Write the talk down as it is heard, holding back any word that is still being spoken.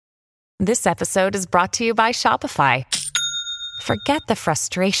This episode is brought to you by Shopify. Forget the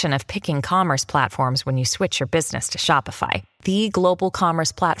frustration of picking commerce platforms when you switch your business to Shopify, the global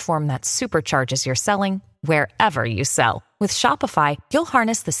commerce platform that supercharges your selling wherever you sell. With Shopify, you'll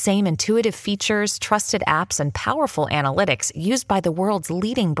harness the same intuitive features, trusted apps, and powerful analytics used by the world's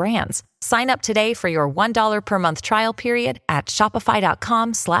leading brands. Sign up today for your $1 per month trial period at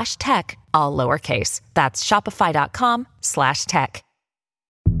shopify.com/tech, all lowercase. That's shopify.com/tech.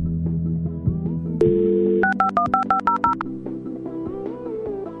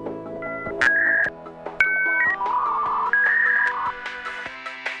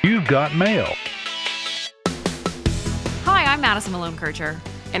 You've got mail. Hi, I'm Madison Malone-Kircher.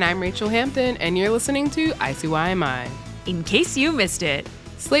 And I'm Rachel Hampton, and you're listening to ICYMI. In case you missed it,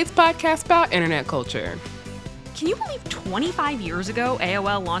 Slate's podcast about internet culture. Can you believe 25 years ago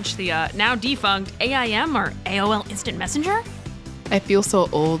AOL launched the now defunct AIM, or AOL Instant Messenger? I feel so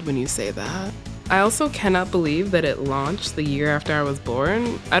old when you say that. I also cannot believe that it launched the year after I was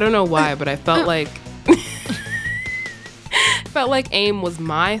born. I don't know why, but I felt like AIM was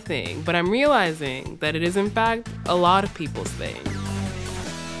my thing, but I'm realizing that it is in fact a lot of people's thing.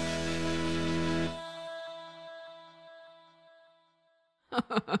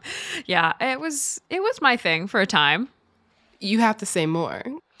 Yeah, it was my thing for a time. You have to say more.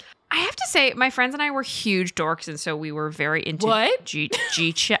 I have to say, my friends and I were huge dorks, and so we were very into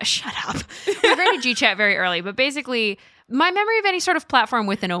G-Chat. Shut up. We were very into G-Chat very early, but basically, my memory of any sort of platform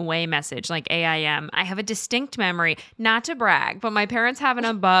with an away message like AIM, I have a distinct memory, not to brag, but my parents have an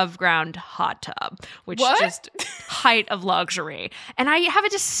above-ground hot tub, which is just height of luxury. And I have a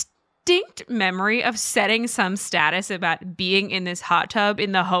distinct memory of setting some status about being in this hot tub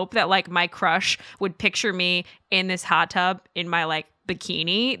in the hope that, like, my crush would picture me in this hot tub in my, like,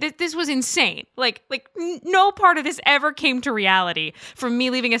 bikini. This was insane. Like no part of this ever came to reality from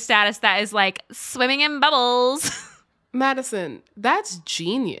me leaving a status that is like swimming in bubbles. Madison, that's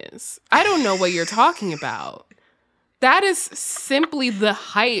genius. I don't know what you're talking about. That is simply the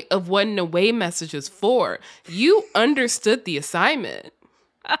height of what an away message is for. You understood the assignment.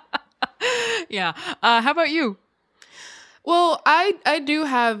 Yeah. How about you? Well, I do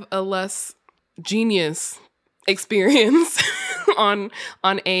have a less genius experience on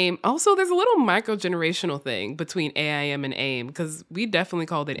AIM. Also, there's a little micro-generational thing between AIM and AIM, because we definitely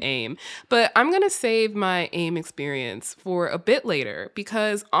called it AIM. But I'm going to save my AIM experience for a bit later,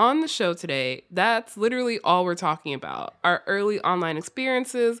 because on the show today, that's literally all we're talking about. Our early online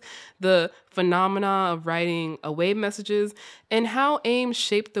experiences, the phenomena of writing away messages, and how AIM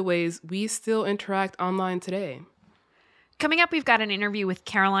shaped the ways we still interact online today. Coming up, we've got an interview with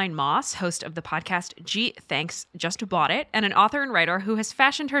Caroline Moss, host of the podcast Gee Thanks, Just Bought It, and an author and writer who has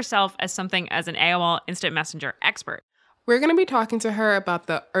fashioned herself as something as an AOL Instant Messenger expert. We're going to be talking to her about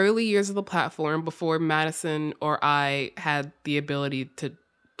the early years of the platform before Madison or I had the ability to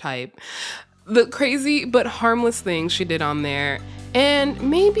type, the crazy but harmless things she did on there, and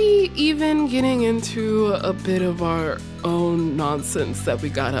maybe even getting into a bit of our own nonsense that we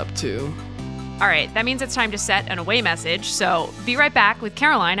got up to. All right, that means it's time to set an away message, so be right back with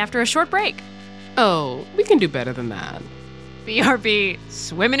Caroline after a short break. Oh, we can do better than that. BRB,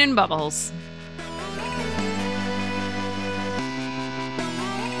 swimming in bubbles.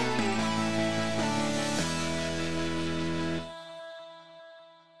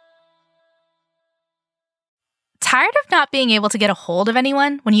 Tired of not being able to get a hold of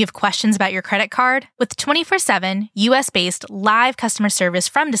anyone when you have questions about your credit card? With 24/7 US-based live customer service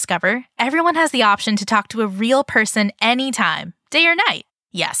from Discover, everyone has the option to talk to a real person anytime, day or night.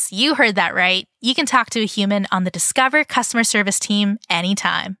 Yes, you heard that right. You can talk to a human on the Discover customer service team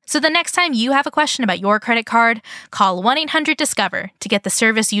anytime. So the next time you have a question about your credit card, call 1-800-DISCOVER to get the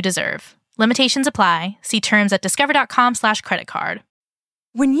service you deserve. Limitations apply. See terms at discover.com/creditcard.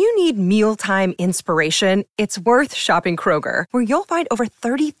 When you need mealtime inspiration, it's worth shopping Kroger, where you'll find over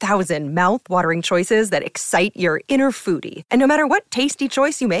 30,000 mouth-watering choices that excite your inner foodie. And no matter what tasty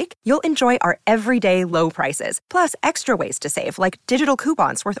choice you make, you'll enjoy our everyday low prices, plus extra ways to save, like digital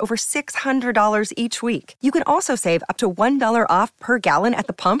coupons worth over $600 each week. You can also save up to $1 off per gallon at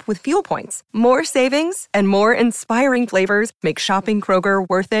the pump with fuel points. More savings and more inspiring flavors make shopping Kroger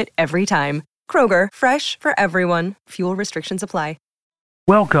worth it every time. Kroger, fresh for everyone. Fuel restrictions apply.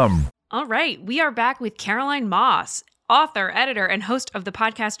 Welcome. All right, we are back with Caroline Moss, author, editor, and host of the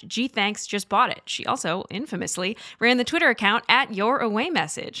podcast Gee Thanks, Just Bought It. She also infamously ran the Twitter account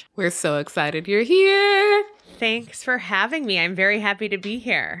 @YourAwayMessage. We're so excited you're here. Thanks for having me. I'm very happy to be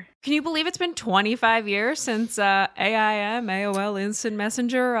here. Can you believe it's been 25 years since AIM, AOL Instant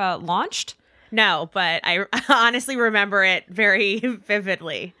Messenger, launched? No, but I honestly remember it very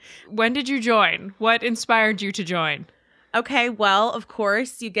vividly. When did you join? What inspired you to join? Okay, well, of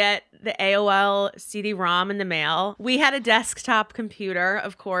course, you get the AOL CD-ROM in the mail. We had a desktop computer,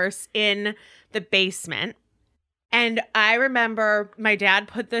 of course, in the basement. And I remember my dad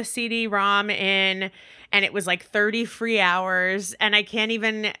put the CD-ROM in, and it was like 30 free hours. And I can't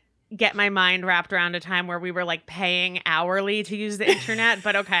even get my mind wrapped around a time where we were like paying hourly to use the internet,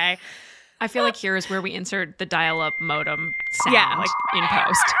 but okay. I feel like here is where we insert the dial-up modem sound in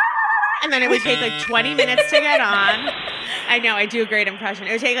post. And then it would take like 20 minutes to get on. I know, I do a great impression.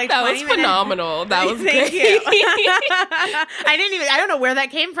 It would take like 20 minutes. That was phenomenal. That was Thank great. you. I don't know where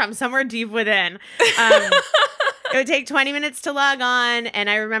that came from, somewhere deep within. It would take 20 minutes to log on. And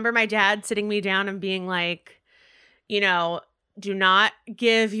I remember my dad sitting me down and being like, do not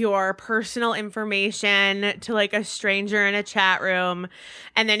give your personal information to like a stranger in a chat room.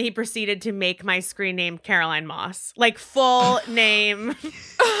 And then he proceeded to make my screen name Caroline Moss, like full name.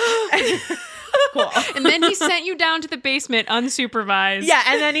 Cool. And then he sent you down to the basement unsupervised. Yeah,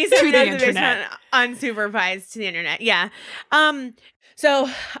 and then he sent me to down the to the internet. basement unsupervised to the internet. Yeah. So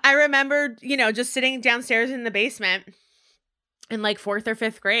I remember, just sitting downstairs in the basement in like 4th or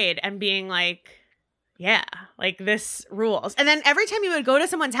 5th grade and being like, yeah, like this rules. And then every time you would go to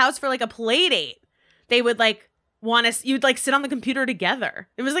someone's house for like a play date, they would like you'd like sit on the computer together.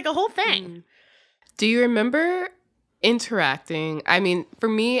 It was like a whole thing. Do you remember interacting? I mean, for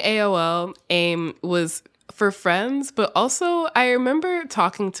me, AOL, AIM was for friends, but also I remember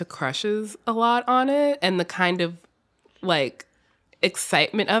talking to crushes a lot on it and the kind of like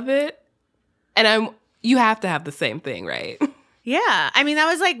excitement of it. And you have to have the same thing, right? Yeah. I mean, that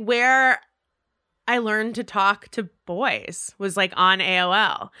was like where I learned to talk to boys, was like on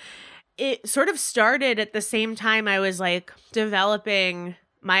AOL. It sort of started at the same time I was like developing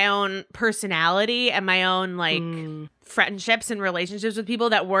my own personality and my own like friendships and relationships with people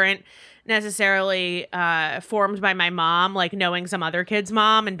that weren't necessarily formed by my mom, like knowing some other kid's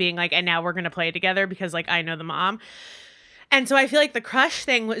mom and being like, and now we're going to play together because like I know the mom. And so I feel like the crush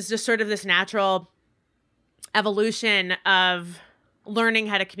thing was just sort of this natural evolution of learning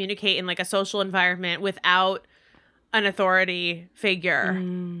how to communicate in like a social environment without an authority figure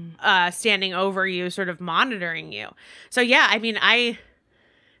standing over you, sort of monitoring you. So yeah, I mean, I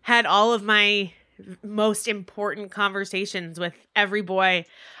had all of my most important conversations with every boy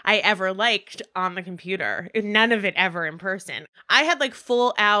I ever liked on the computer. None of it ever in person. I had like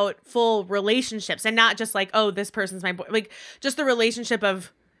full relationships, and not just like, oh, this person's my boy. Like just the relationship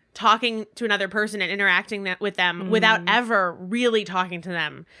of talking to another person and interacting with them without ever really talking to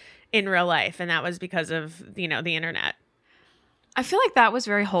them in real life. And that was because of, the internet. I feel like that was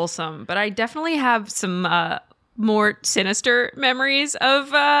very wholesome, but I definitely have some more sinister memories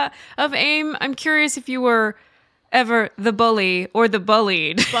of AIM. I'm curious if you were ever the bully or the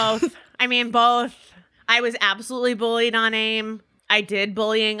bullied. Both. I mean, both. I was absolutely bullied on AIM. I did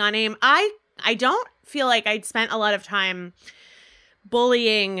bullying on AIM. I don't feel like I'd spent a lot of time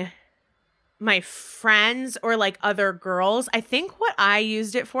bullying my friends or like other girls. I think what I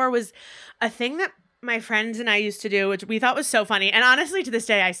used it for was a thing that my friends and I used to do, which we thought was so funny. And honestly, to this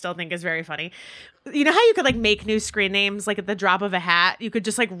day, I still think is very funny. You know how you could like make new screen names, like at the drop of a hat? You could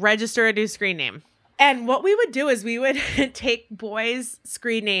just like register a new screen name. And what we would do is we would take boys'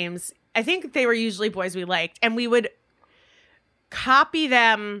 screen names. I think they were usually boys we liked. And we would copy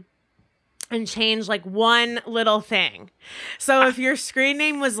them and change like one little thing. So if your screen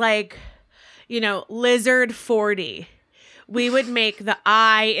name was like, Lizard 40, we would make the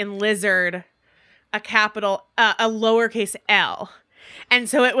I in Lizard a lowercase L. And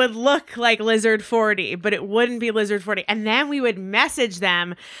so it would look like Lizard 40, but it wouldn't be Lizard 40. And then we would message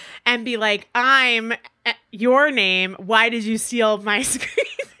them and be like, I'm your name. Why did you steal my screen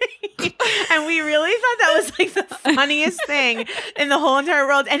name? And we really thought that was like the funniest thing in the whole entire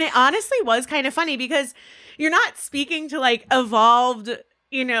world. And it honestly was kind of funny because you're not speaking to like evolved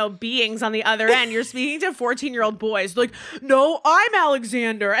beings on the other end. You're speaking to 14-year-old boys like, no, I'm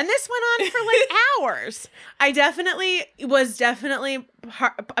Alexander. And this went on for like hours. I was definitely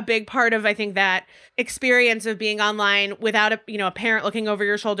a big part of, I think, that experience of being online without a parent looking over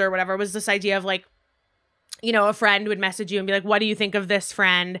your shoulder or whatever, was this idea of like, a friend would message you and be like, what do you think of this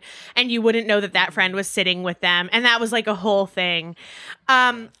friend? And you wouldn't know that friend was sitting with them. And that was like a whole thing.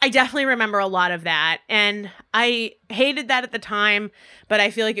 I definitely remember a lot of that. And I hated that at the time, but I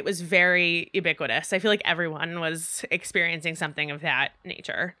feel like it was very ubiquitous. I feel like everyone was experiencing something of that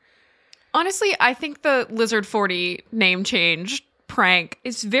nature. Honestly, I think the Lizard 40 name change prank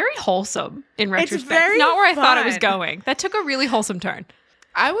is very wholesome in retrospect. It's very not where I thought it was fun. going. That took a really wholesome turn.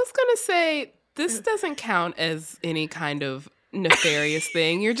 I was going to say This doesn't count as any kind of nefarious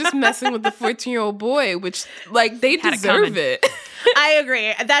thing. You're just messing with the 14-year-old boy, which, like, they deserve it. I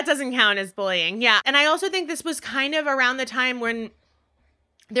agree. That doesn't count as bullying. Yeah. And I also think this was kind of around the time when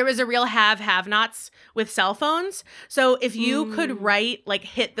there was a real have-nots with cell phones. So if you could write, like,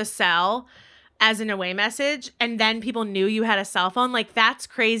 hit the cell as an away message, and then people knew you had a cell phone, like, that's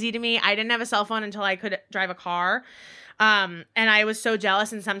crazy to me. I didn't have a cell phone until I could drive a car. And I was so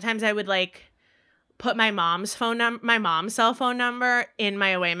jealous. And sometimes I would, like, put my mom's cell phone number in my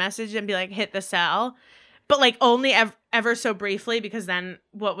away message and be like, hit the cell. But, like, only ever so briefly, because then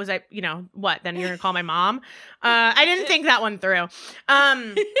what was I, you know, what? Then you're going to call my mom? I didn't think that one through.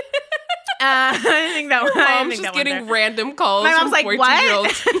 I didn't think that one. Your mom's just getting random calls. My mom's from like,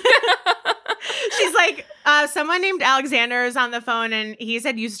 14-year-olds. what? She's like, someone named Alexander is on the phone, and he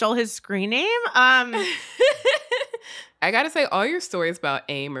said you stole his screen name. I gotta say, all your stories about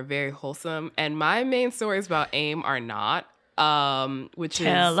AIM are very wholesome, and my main stories about AIM are not.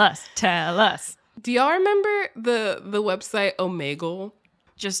 Tell us. Do y'all remember the website Omegle?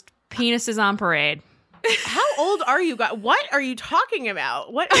 Just penises on parade. How old are you guys? What are you talking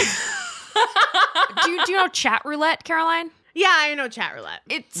about? What? Do you know Chat Roulette, Caroline? Yeah, I know Chat Roulette.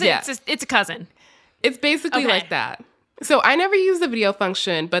 It's a cousin. It's basically like that. So I never used the video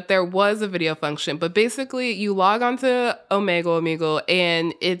function, but there was a video function. But basically, you log onto Omegle,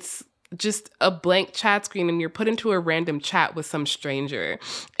 and it's just a blank chat screen, and you're put into a random chat with some stranger.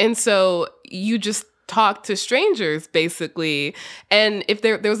 And so you just talk to strangers, basically. And if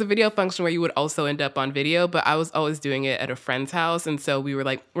there was a video function where you would also end up on video, but I was always doing it at a friend's house. And so we were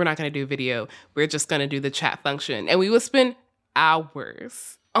like, we're not going to do video. We're just going to do the chat function. And we would spend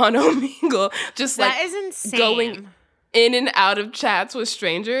hours on Omegle, just that like is insane. Going in and out of chats with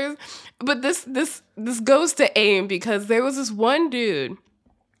strangers. But this goes to AIM, because there was this one dude,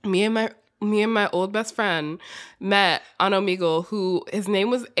 me and my old best friend met on Omegle, who his name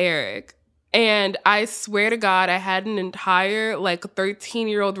was Eric. And I swear to God, I had an entire, like,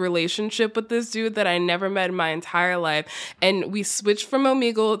 13-year-old relationship with this dude that I never met in my entire life. And we switched from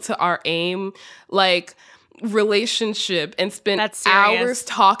Omegle to our AIM, like, relationship, and spent hours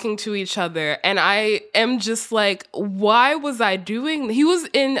talking to each other. And I am just like, why was I doing? He was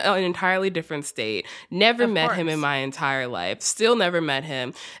in an entirely different state. Never met him in my entire life. Still never met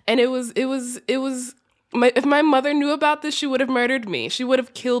him. And it was if my mother knew about this, she would have murdered me. She would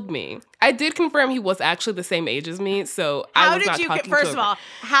have killed me. I did confirm he was actually the same age as me, so I was not talking to him. First of all,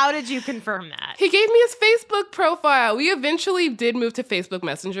 how did you confirm that? He gave me his Facebook profile. We eventually did move to Facebook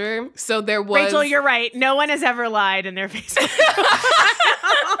Messenger, so there was... Rachel, you're right. No one has ever lied in their Facebook profile.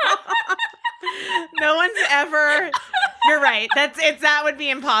 No one's ever... You're right. That would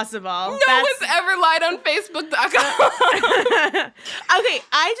be impossible. No one's ever lied on Facebook.com. Okay,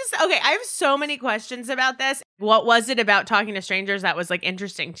 I have so many questions about this. What was it about talking to strangers that was, like,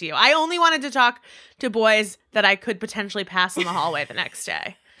 interesting to you? I only wanted to talk to boys that I could potentially pass in the hallway the next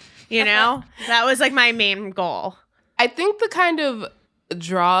day. You know? That was, like, my main goal. I think the kind of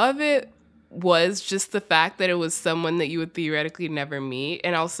draw of it was just the fact that it was someone that you would theoretically never meet,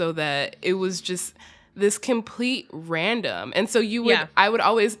 and also that it was just this complete random. And so I would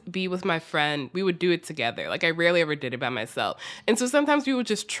always be with my friend. We would do it together. Like, I rarely ever did it by myself. And so sometimes we would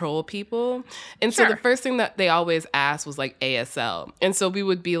just troll people. And so the first thing that they always asked was, like, ASL. And so we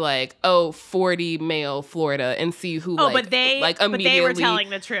would be like, 40 male Florida, and see who but they were telling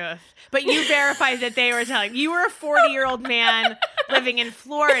the truth. But you verified that they were telling. You were a 40-year-old man living in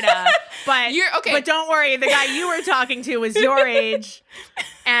Florida, but don't worry, the guy you were talking to was your age,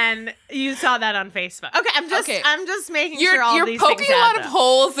 and you saw that on Facebook. Okay, I'm just making sure all these things You're poking a lot of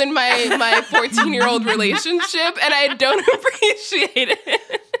holes in my 14-year-old relationship, and I don't appreciate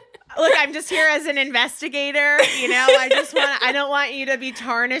it. Look, I'm just here as an investigator, you know. I don't want you to be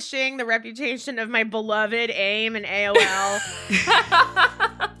tarnishing the reputation of my beloved AIM and AOL.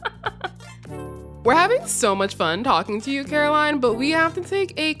 We're having so much fun talking to you, Caroline, but we have to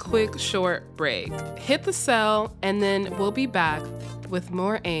take a quick, short break. Hit the cell, and then we'll be back with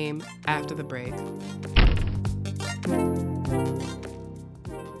more AIM after the break.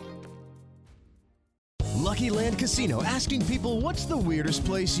 Lucky Land Casino, asking people, what's the weirdest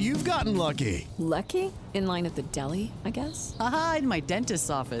place you've gotten lucky? Lucky? In line at the deli, I guess? Aha, in my dentist's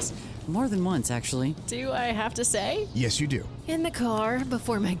office. More than once, actually. Do I have to say? Yes, you do. In the car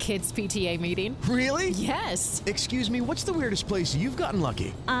before my kids' PTA meeting. Really? Yes. Excuse me, what's the weirdest place you've gotten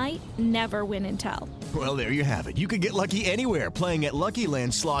lucky? I never win and tell. Well, there you have it. You can get lucky anywhere, playing at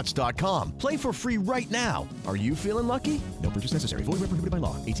LuckyLandSlots.com. Play for free right now. Are you feeling lucky? No purchase necessary. Void where prohibited by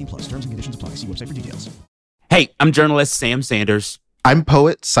law. 18+. Terms and conditions apply. See website for details. Hey, I'm journalist Sam Sanders. I'm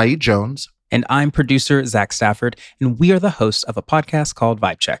poet Saeed Jones. And I'm producer Zach Stafford, and we are the hosts of a podcast called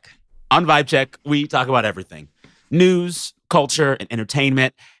Vibe Check. On Vibe Check, we talk about everything. News, culture, and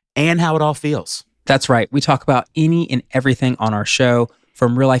entertainment, and how it all feels. That's right. We talk about any and everything on our show,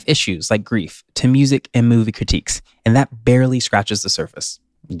 from real-life issues like grief to music and movie critiques. And that barely scratches the surface.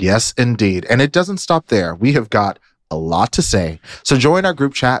 Yes, indeed. And it doesn't stop there. We have got a lot to say. So join our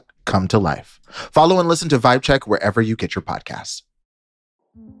group chat, Come to Life. Follow and listen to Vibe Check wherever you get your podcasts.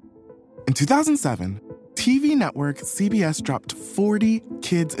 In 2007, TV network CBS dropped 40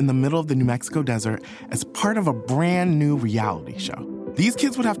 kids in the middle of the New Mexico desert as part of a brand new reality show. These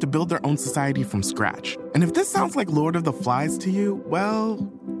kids would have to build their own society from scratch. And if this sounds like Lord of the Flies to you,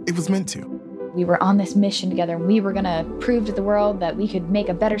 well, it was meant to. We were on this mission together, and we were going to prove to the world that we could make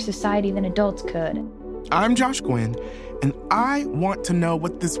a better society than adults could. I'm Josh Gwynn, and I want to know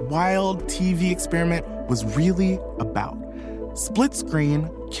what this wild TV experiment was really about. Split Screen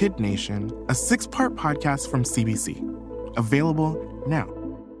Kid Nation, a 6-part podcast from CBC. Available now.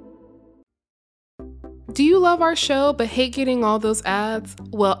 Do you love our show but hate getting all those ads?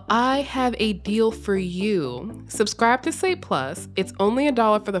 Well, I have a deal for you. Subscribe to Slate Plus. It's only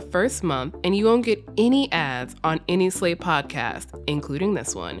 $1 for the first month, and you won't get any ads on any Slate podcast, including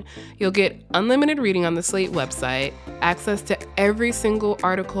this one. You'll get unlimited reading on the Slate website, access to every single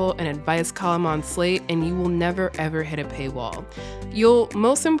article and advice column on Slate, and you will never ever hit a paywall. You'll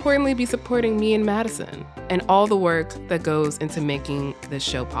most importantly be supporting me and Madison and all the work that goes into making this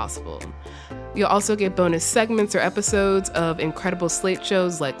show possible. You'll also get bonus segments or episodes of incredible Slate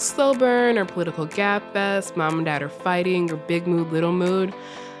shows like Slow Burn or Political Gab Fest, Mom and Dad Are Fighting, or Big Mood, Little Mood.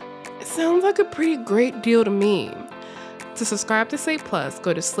 It sounds like a pretty great deal to me. To subscribe to Slate Plus,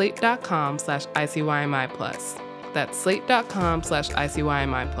 go to slate.com/ICYMI+. That's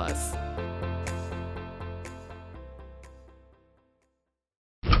slate.com/ICYMI+.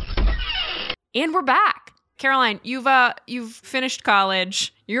 And we're back. Caroline, you've finished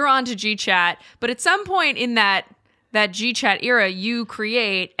college. You're on to GChat, but at some point in that GChat era, you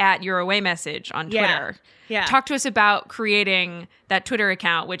create @YourAwayMessage on Twitter. Yeah. Talk to us about creating that Twitter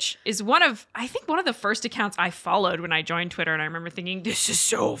account, which is one of the first accounts I followed when I joined Twitter, and I remember thinking, this is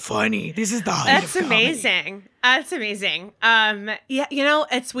so funny. This is the height of comedy. Amazing. That's amazing. Yeah,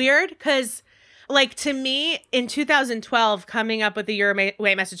 it's weird because, like, to me, in 2012, coming up with the Your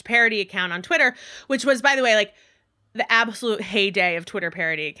Away Message parody account on Twitter, which was, by the way, like, the absolute heyday of Twitter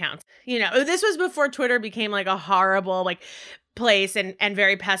parody accounts. This was before Twitter became, like, a horrible, like, place and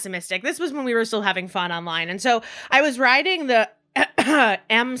very pessimistic. This was when we were still having fun online. And so I was riding the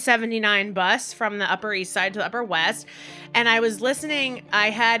M79 bus from the Upper East Side to the Upper West, and I was listening. I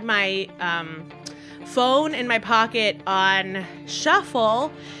had my phone in my pocket on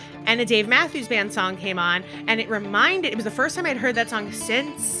shuffle, and a Dave Matthews Band song came on, and it was the first time I'd heard that song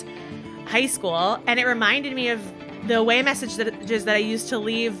since high school, and it reminded me of the away messages that I used to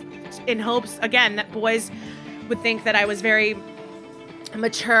leave in hopes, again, that boys would think that I was very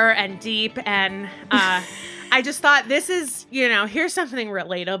mature and deep, and I just thought, this is, here's something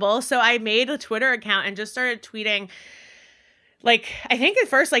relatable. So I made a Twitter account and just started tweeting, like, I think at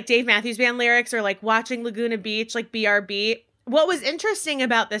first, like, Dave Matthews Band lyrics, or like watching Laguna Beach, like BRB. What was interesting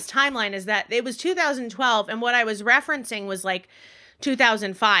about this timeline is that it was 2012, and what I was referencing was like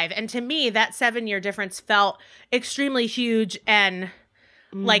 2005. And to me, that 7-year difference felt extremely huge and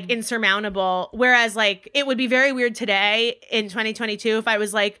like insurmountable. Whereas, like, it would be very weird today in 2022 if I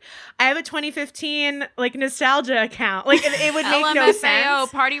was like, I have a 2015 like nostalgia account. Like, it would make no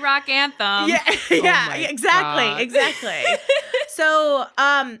sense. Party rock anthem. Yeah, exactly. So,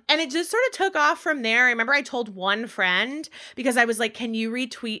 and it just sort of took off from there. I remember I told one friend, because I was like, can you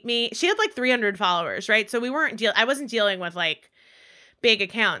retweet me? She had like 300 followers, right? So I wasn't dealing with like big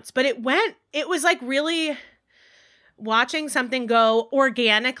accounts, but it was like really watching something go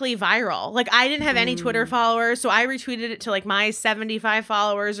organically viral. Like, I didn't have any Twitter followers, so I retweeted it to like my 75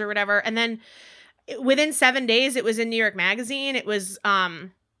 followers or whatever. And then within 7 days, it was in New York Magazine. It was,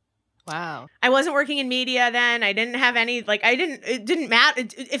 wow. I wasn't working in media then. I didn't have any, like, it didn't matter.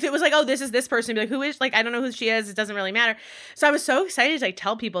 If it was like, oh, this is this person, I'd be like, who is, like, I don't know who she is. It doesn't really matter. So I was so excited to like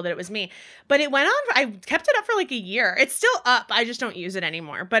tell people that it was me. But it went on, I kept it up for like a year. It's still up. I just don't use it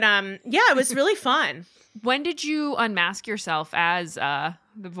anymore. But yeah, it was really fun. When did you unmask yourself as the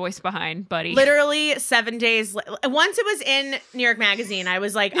voice behind Buddy? Literally 7 days. Once it was in New York Magazine, I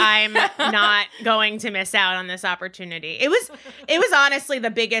was like, I'm not going to miss out on this opportunity. It was honestly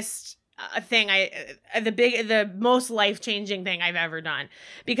the biggest thing the most life-changing thing I've ever done,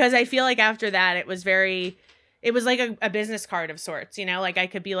 because I feel like after that it was like a business card of sorts, like I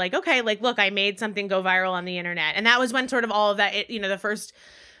could be like, okay, like, look, I made something go viral on the internet. And that was when sort of all of that, the first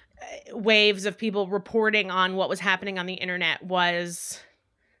waves of people reporting on what was happening on the internet was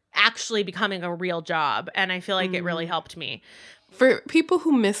actually becoming a real job. And I feel like it really helped me. For people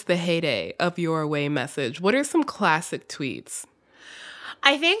who miss the heyday of your away message, what are some classic tweets?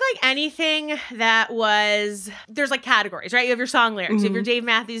 I think like anything that was, there's like categories, right? You have your song lyrics, you have your Dave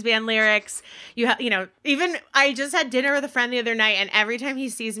Matthews Band lyrics, you have, even I just had dinner with a friend the other night, and every time he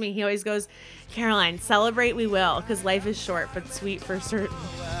sees me, he always goes, Caroline, celebrate we will, because life is short but sweet for certain.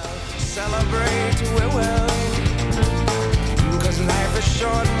 Celebrate we will, because life is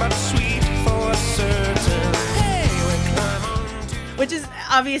short but sweet for certain. Which is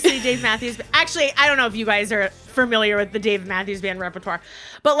obviously Dave Matthews. Actually, I don't know if you guys are familiar with the Dave Matthews Band repertoire,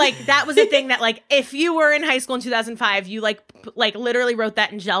 but like that was a thing that like if you were in high school in 2005, you like literally wrote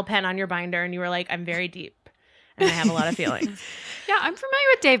that in gel pen on your binder, and you were like, I'm very deep and I have a lot of feelings. Yeah, I'm familiar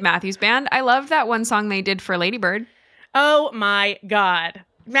with Dave Matthews Band. I love that one song they did for Lady Bird. Oh my God.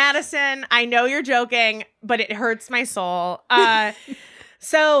 Madison, I know you're joking, but it hurts my soul.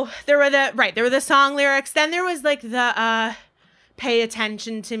 So there were the song lyrics. Then there was like the pay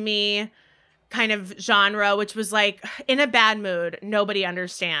attention to me kind of genre, which was like in a bad mood, nobody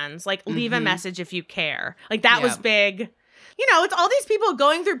understands. Like leave a message if you care. Like that was big. It's all these people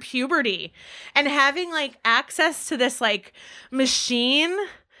going through puberty and having like access to this like machine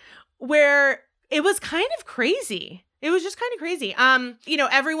where it was kind of crazy. It was just kind of crazy.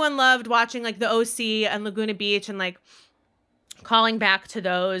 Everyone loved watching like the OC and Laguna Beach and like calling back to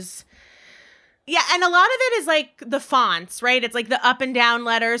those. Yeah, and a lot of it is like the fonts, right? It's like the up and down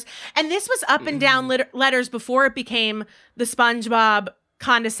letters. And this was up and down letters before it became the SpongeBob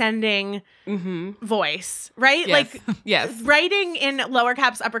condescending voice, right? Yes. Like yes. Writing in lower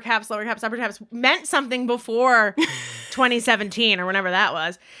caps, upper caps, lower caps, upper caps meant something before 2017 or whenever that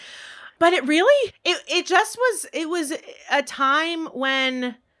was. But it really, it was a time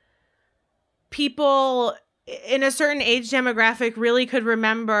when people in a certain age demographic really could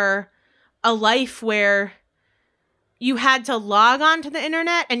remember a life where you had to log on to the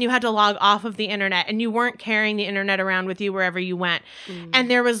internet and you had to log off of the internet, and you weren't carrying the internet around with you wherever you went. And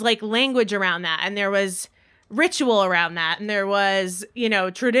there was like language around that, and there was ritual around that, and there was,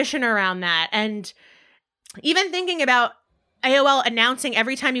 tradition around that. And even thinking about AOL announcing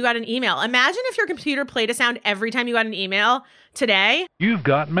every time you got an email. Imagine if your computer played a sound every time you got an email today. You've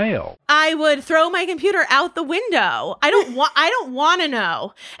got mail. I would throw my computer out the window. I don't want to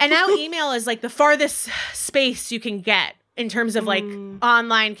know. And now email is like the farthest space you can get in terms of like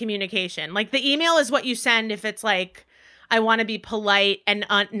online communication. Like the email is what you send if it's like, I want to be polite and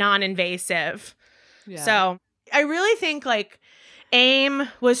non-invasive. Yeah. So I really think like AIM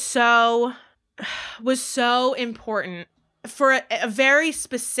was so important for a very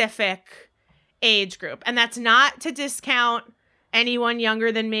specific age group. And that's not to discount anyone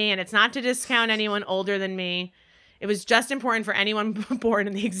younger than me, and it's not to discount anyone older than me. It was just important for anyone born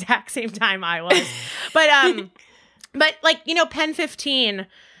in the exact same time I was. But like, Pen 15,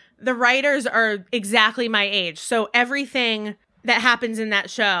 the writers are exactly my age. So everything that happens in that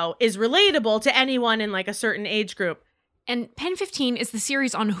show is relatable to anyone in like a certain age group. And Pen 15 is the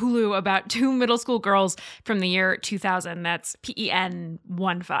series on Hulu about two middle school girls from the year 2000. That's PEN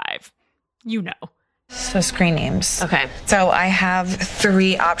 15. So screen names. Okay. So I have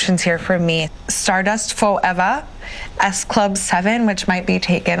 3 options here for me. Stardust Forever, S Club 7, which might be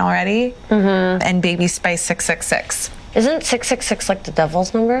taken already, and Baby Spice 666. Isn't 666 like the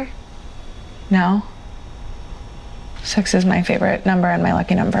devil's number? No. 6 is my favorite number and my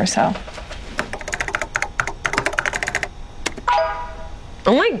lucky number, so.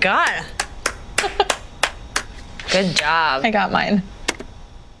 Oh my God. Good job. I got mine.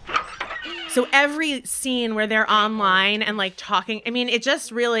 So every scene where they're online and like talking, it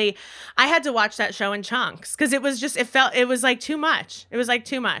just really, I had to watch that show in chunks because it was like too much. It was like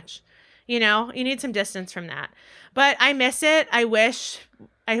too much. You need some distance from that. But I miss it. I wish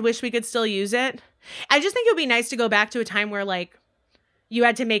we could still use it. I just think it would be nice to go back to a time where like you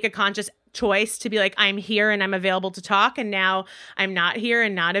had to make a conscious choice to be like, I'm here and I'm available to talk, and now I'm not here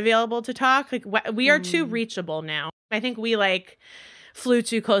and not available to talk. Like we are too reachable now. I think we like flew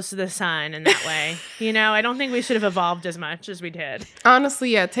too close to the sun in that way. I don't think we should have evolved as much as we did.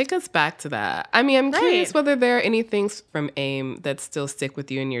 Honestly, yeah, take us back to that. I'm curious whether there are any things from AIM that still stick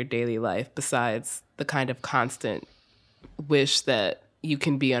with you in your daily life besides the kind of constant wish that you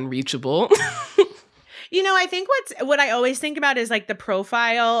can be unreachable. I think what I always think about is like the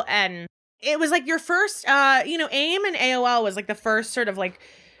profile, and it was like your first, AIM and AOL was like the first sort of like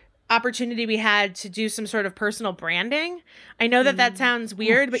opportunity we had to do some sort of personal branding. I know that sounds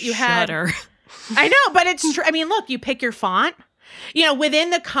weird, but you had. Shudder. I know, but it's true. Look, you pick your font. within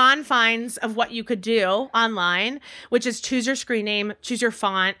the confines of what you could do online, which is choose your screen name, choose your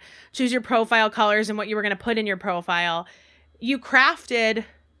font, choose your profile colors and what you were going to put in your profile, you crafted,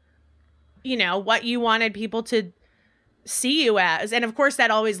 what you wanted people to see you as. And of course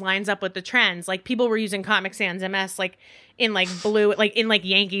that always lines up with the trends. Like people were using Comic Sans MS like in like blue, like in like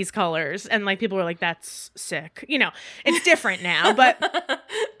Yankees colors, and like people were like, that's sick. It's different now, but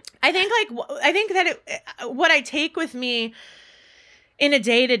I think that what I take with me in a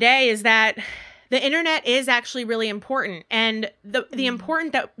day to day is that the internet is actually really important, and the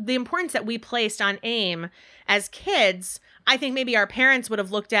importance that we placed on AIM as kids, I think maybe our parents would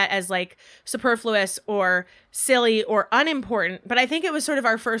have looked at as like superfluous or silly or unimportant. But I think it was sort of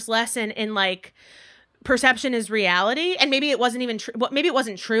our first lesson in like perception is reality. And maybe it wasn't even true. Maybe it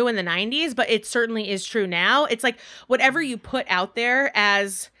wasn't true in the 90s, but it certainly is true now. It's like whatever you put out there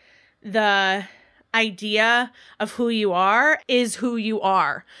as the idea of who you are is who you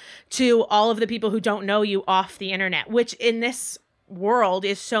are to all of the people who don't know you off the internet, which in this world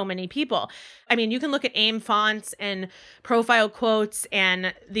is so many people. I mean, you can look at AIM fonts and profile quotes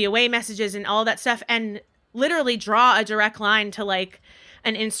and the away messages and all that stuff and literally draw a direct line to like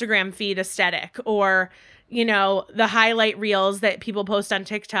an Instagram feed aesthetic or, the highlight reels that people post on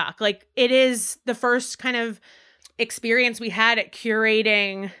TikTok. Like it is the first kind of experience we had at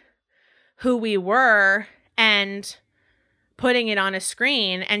curating who we were and putting it on a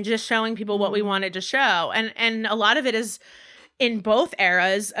screen and just showing people what we wanted to show. And a lot of it is in both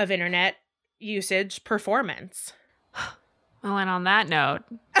eras of internet usage, performance. Well, and on that note,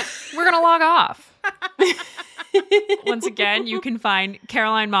 we're going to log off. Once again, you can find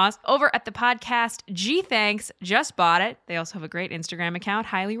Caroline Moss over at the podcast G Thanks, Just Bought It. They also have a great Instagram account,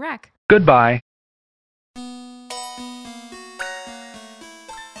 Highly Rec. Goodbye.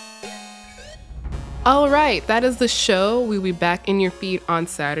 All right, that is the show. We'll be back in your feed on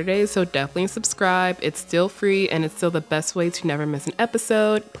Saturday, so definitely subscribe. It's still free, and it's still the best way to never miss an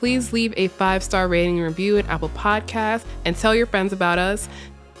episode. Please leave a 5-star rating and review at Apple Podcasts, and tell your friends about us.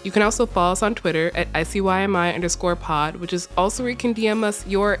 You can also follow us on Twitter at ICYMI_pod, which is also where you can DM us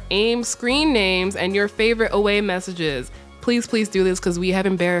your AIM screen names and your favorite away messages. Please do this because we have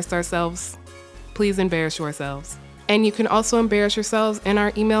embarrassed ourselves. Please embarrass yourselves. And you can also embarrass yourselves in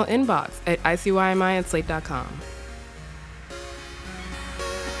our email inbox at ICYMI@slate.com.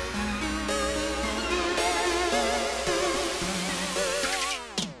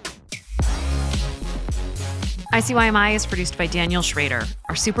 ICYMI is produced by Daniel Schrader.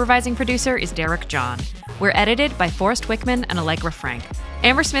 Our supervising producer is Derek John. We're edited by Forrest Wickman and Allegra Frank.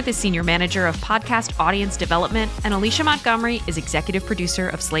 Amber Smith is Senior Manager of Podcast Audience Development, and Alicia Montgomery is Executive Producer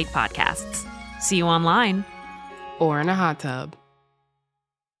of Slate Podcasts. See you online. Or in a hot tub.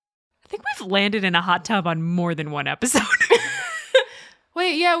 I think we've landed in a hot tub on more than one episode.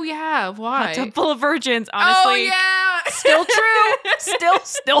 Wait, yeah, we have. Why? Hot tub full of virgins, honestly. Oh, yeah. Still true.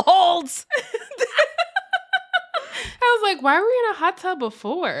 Still holds. I was like, why were we in a hot tub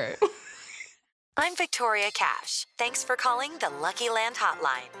before? I'm Victoria Cash. Thanks for calling the Lucky Land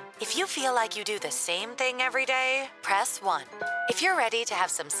Hotline. If you feel like you do the same thing every day, press 1. If you're ready to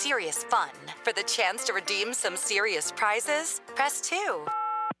have some serious fun for the chance to redeem some serious prizes, press 2.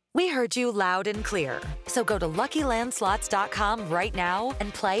 We heard you loud and clear. So go to LuckyLandSlots.com right now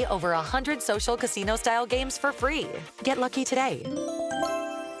and play over 100 social casino-style games for free. Get lucky today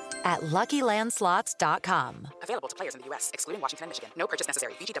at LuckyLandSlots.com. Available to players in the U.S., excluding Washington and Michigan. No purchase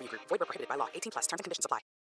necessary. VGW Group. Void where prohibited by law. 18+. Terms and conditions apply.